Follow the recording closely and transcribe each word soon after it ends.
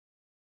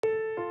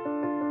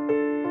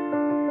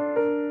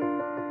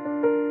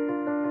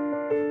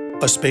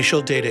A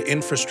spatial data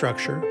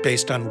infrastructure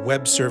based on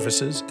web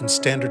services and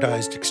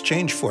standardized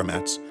exchange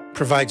formats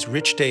provides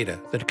rich data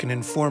that can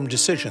inform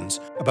decisions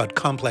about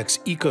complex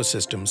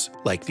ecosystems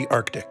like the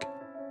Arctic.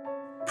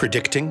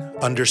 Predicting,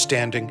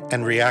 understanding,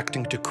 and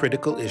reacting to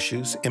critical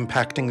issues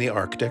impacting the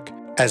Arctic,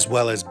 as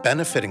well as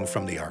benefiting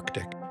from the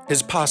Arctic,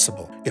 is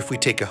possible if we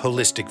take a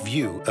holistic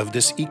view of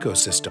this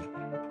ecosystem.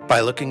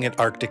 By looking at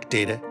Arctic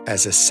data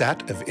as a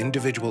set of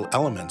individual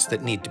elements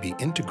that need to be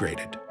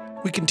integrated,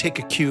 we can take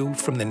a cue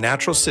from the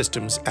natural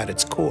systems at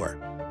its core.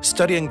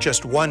 Studying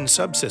just one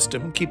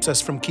subsystem keeps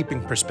us from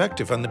keeping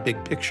perspective on the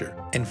big picture,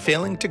 and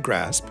failing to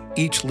grasp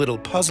each little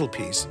puzzle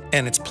piece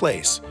and its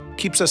place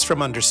keeps us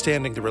from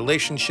understanding the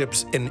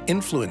relationships and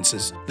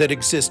influences that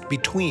exist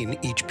between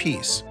each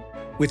piece.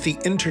 With the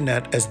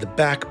internet as the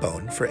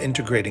backbone for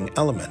integrating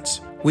elements,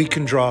 we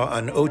can draw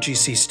on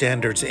OGC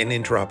standards and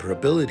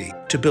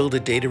interoperability to build a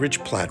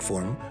data-rich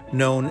platform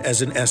known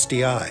as an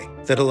SDI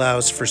that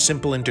allows for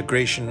simple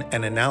integration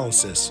and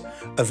analysis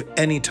of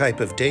any type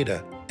of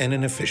data in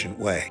an efficient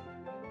way.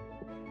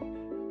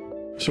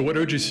 So what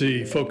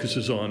OGC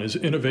focuses on is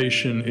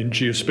innovation in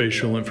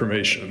geospatial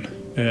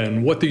information.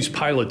 And what these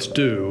pilots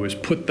do is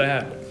put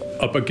that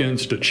up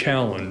against a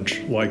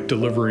challenge like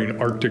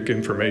delivering Arctic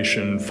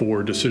information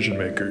for decision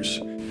makers.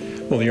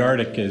 Well, the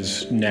Arctic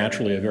is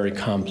naturally a very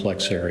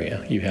complex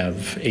area. You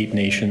have 8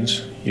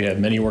 nations, you have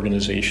many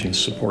organizations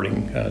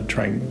supporting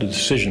trying the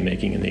decision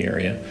making in the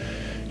area.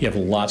 You have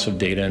lots of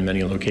data in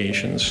many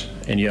locations,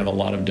 and you have a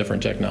lot of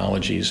different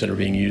technologies that are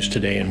being used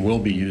today and will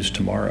be used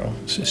tomorrow.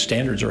 So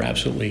standards are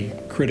absolutely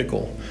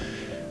critical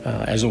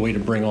as a way to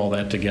bring all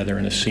that together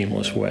in a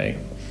seamless way.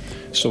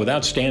 So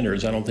without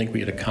standards, I don't think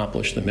we'd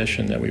accomplish the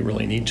mission that we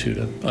really need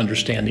to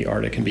understand the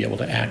Arctic and be able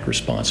to act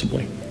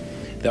responsibly.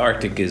 The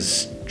Arctic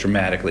is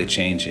dramatically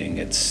changing.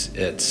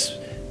 It's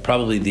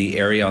probably the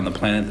area on the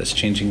planet that's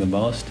changing the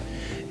most.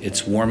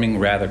 It's warming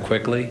rather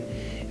quickly,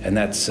 and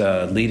that's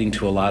leading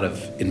to a lot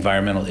of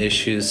environmental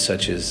issues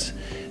such as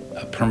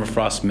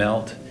permafrost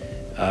melt,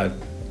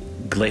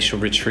 glacial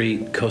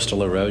retreat,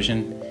 coastal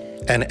erosion.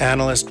 An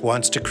analyst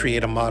wants to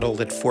create a model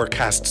that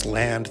forecasts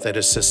land that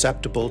is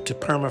susceptible to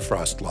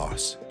permafrost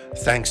loss.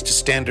 Thanks to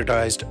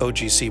standardized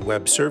OGC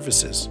web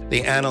services,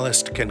 the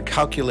analyst can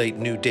calculate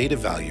new data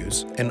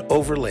values and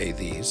overlay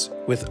these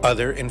with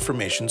other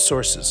information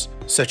sources,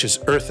 such as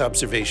Earth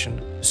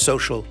observation,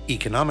 social,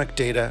 economic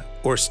data,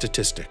 or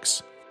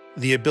statistics.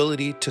 The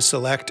ability to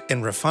select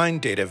and refine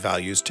data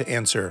values to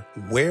answer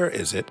 "where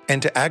is it?"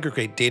 and to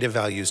aggregate data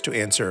values to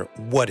answer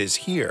 "what is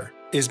here?"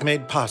 is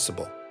made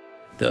possible.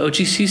 The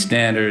OGC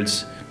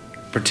standards,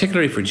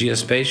 particularly for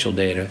geospatial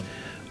data,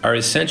 are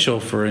essential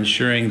for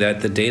ensuring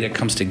that the data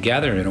comes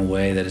together in a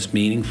way that is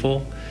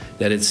meaningful,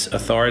 that it's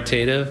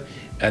authoritative,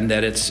 and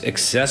that it's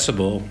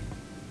accessible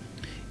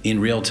in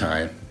real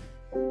time.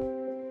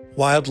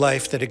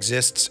 Wildlife that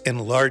exists in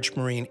large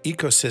marine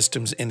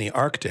ecosystems in the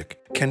Arctic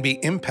can be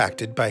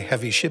impacted by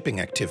heavy shipping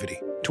activity.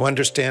 To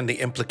understand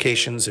the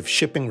implications of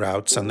shipping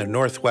routes on the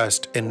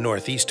Northwest and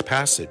Northeast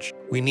Passage,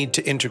 we need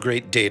to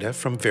integrate data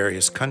from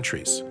various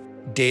countries.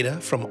 Data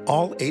from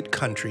all 8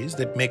 countries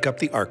that make up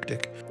the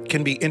Arctic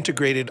can be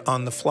integrated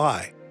on the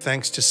fly,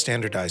 thanks to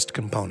standardized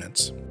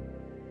components.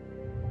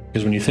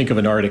 Because when you think of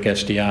an Arctic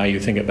SDI, you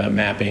think about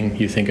mapping,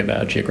 you think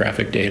about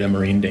geographic data,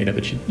 marine data,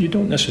 but you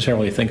don't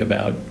necessarily think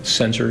about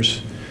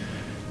sensors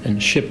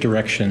and ship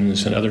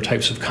directions and other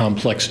types of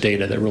complex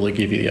data that really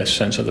give you a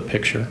sense of the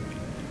picture.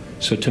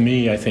 So to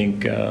me, I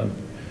think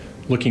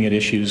looking at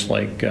issues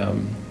like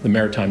the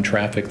maritime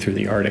traffic through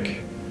the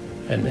Arctic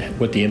and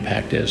what the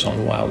impact is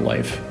on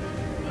wildlife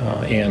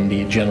and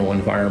the general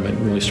environment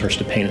really starts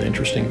to paint an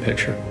interesting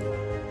picture.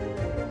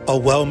 A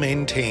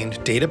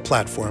well-maintained data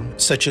platform,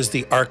 such as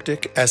the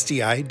Arctic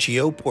SDI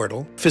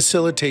GeoPortal,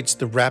 facilitates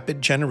the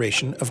rapid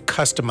generation of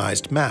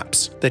customized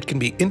maps that can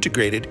be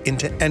integrated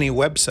into any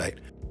website.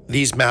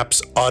 These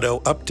maps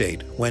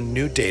auto-update when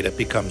new data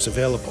becomes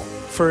available.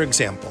 For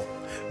example,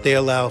 they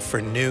allow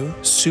for new,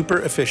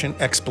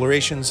 super-efficient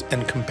explorations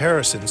and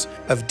comparisons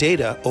of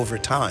data over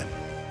time.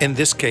 In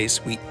this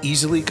case, we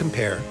easily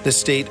compare the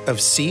state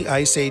of sea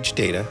ice age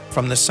data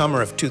from the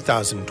summer of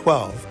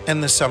 2012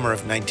 and the summer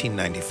of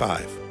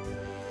 1995.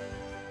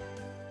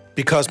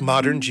 Because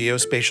modern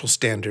geospatial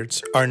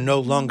standards are no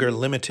longer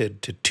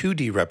limited to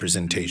 2D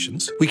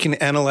representations, we can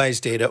analyze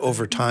data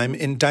over time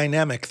in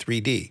dynamic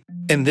 3D.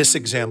 In this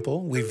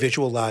example, we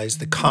visualize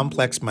the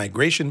complex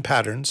migration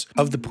patterns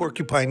of the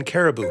porcupine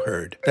caribou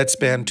herd that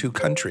span 2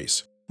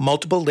 countries.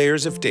 Multiple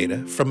layers of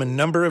data from a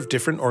number of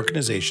different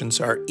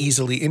organizations are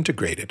easily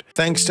integrated,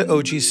 thanks to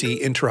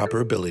OGC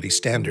interoperability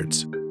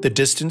standards. The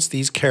distance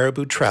these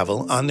caribou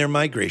travel on their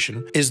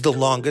migration is the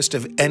longest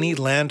of any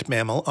land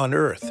mammal on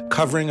Earth,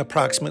 covering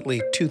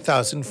approximately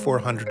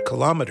 2,400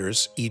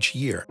 kilometers each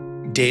year.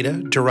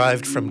 Data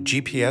derived from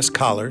GPS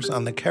collars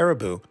on the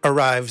caribou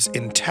arrives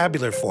in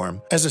tabular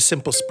form as a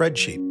simple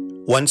spreadsheet.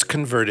 Once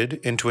converted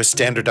into a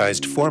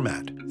standardized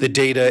format, the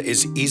data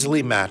is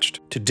easily matched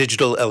to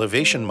digital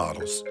elevation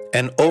models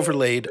and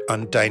overlaid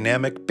on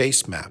dynamic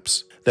base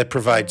maps that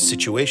provide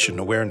situation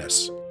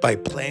awareness. By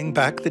playing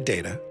back the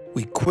data,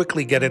 we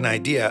quickly get an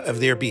idea of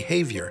their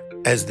behavior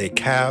as they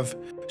calve,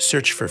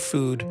 search for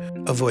food,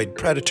 avoid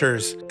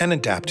predators, and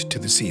adapt to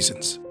the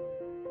seasons.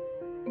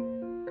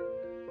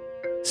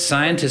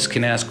 Scientists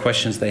can ask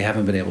questions they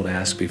haven't been able to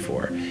ask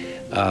before.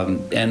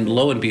 And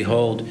lo and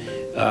behold,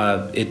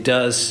 it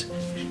does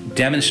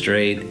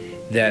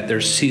demonstrate that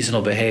there's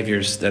seasonal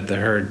behaviors that the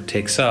herd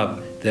takes up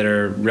that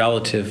are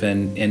relative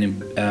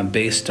and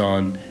based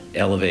on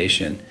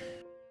elevation.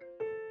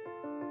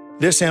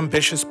 This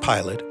ambitious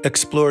pilot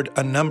explored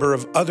a number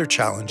of other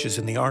challenges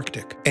in the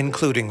Arctic,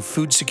 including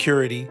food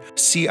security,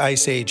 sea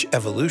ice age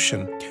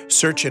evolution,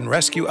 search and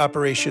rescue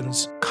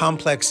operations,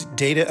 complex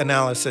data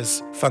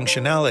analysis,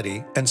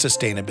 functionality, and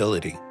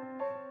sustainability.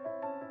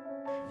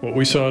 What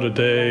we saw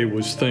today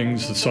was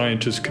things that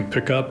scientists can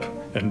pick up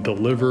and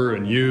deliver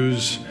and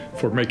use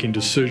for making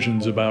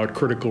decisions about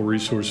critical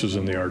resources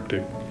in the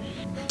Arctic.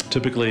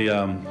 Typically,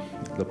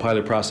 the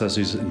pilot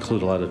processes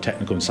include a lot of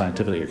technical and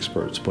scientific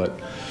experts, but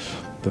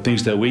the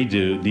things that we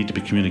do need to be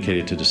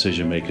communicated to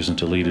decision makers and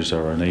to leaders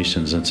of our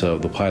nations, and so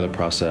the pilot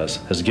process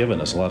has given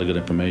us a lot of good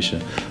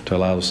information to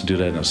allow us to do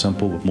that in a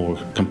simple but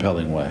more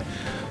compelling way.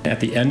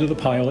 At the end of the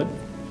pilot,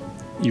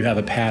 you have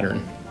a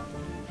pattern.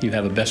 You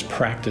have a best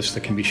practice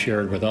that can be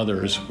shared with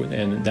others,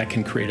 and that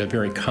can create a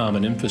very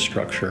common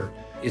infrastructure.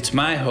 It's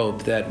my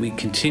hope that we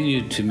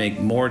continue to make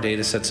more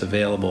data sets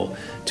available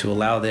to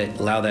allow that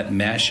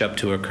mashup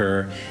to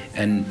occur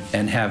and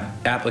have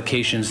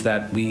applications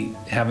that we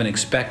haven't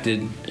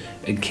expected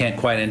and can't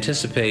quite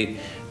anticipate,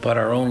 but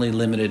are only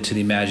limited to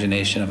the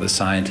imagination of the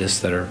scientists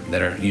that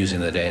are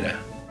using the data.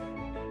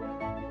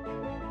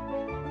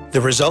 The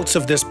results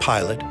of this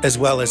pilot, as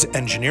well as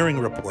engineering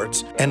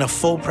reports and a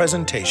full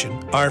presentation,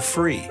 are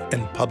free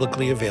and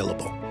publicly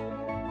available.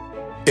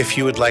 If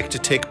you would like to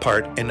take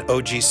part in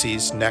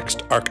OGC's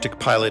next Arctic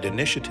Pilot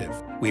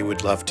initiative, we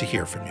would love to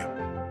hear from you.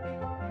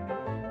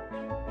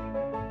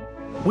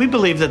 We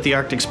believe that the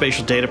Arctic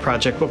Spatial Data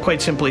Project will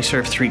quite simply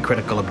serve three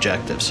critical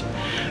objectives.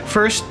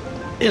 First,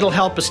 it'll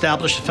help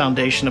establish a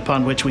foundation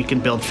upon which we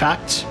can build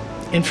facts,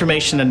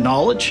 information and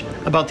knowledge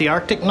about the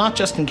Arctic, not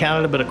just in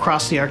Canada, but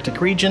across the Arctic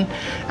region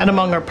and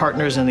among our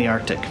partners in the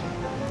Arctic.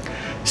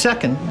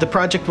 Second, the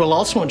project will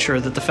also ensure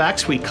that the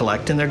facts we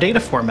collect in their data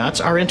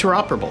formats are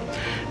interoperable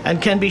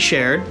and can be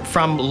shared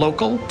from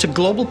local to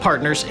global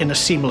partners in a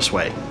seamless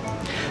way.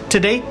 To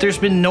date, there's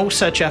been no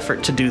such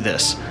effort to do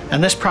this,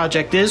 and this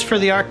project is, for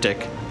the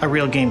Arctic, a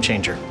real game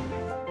changer.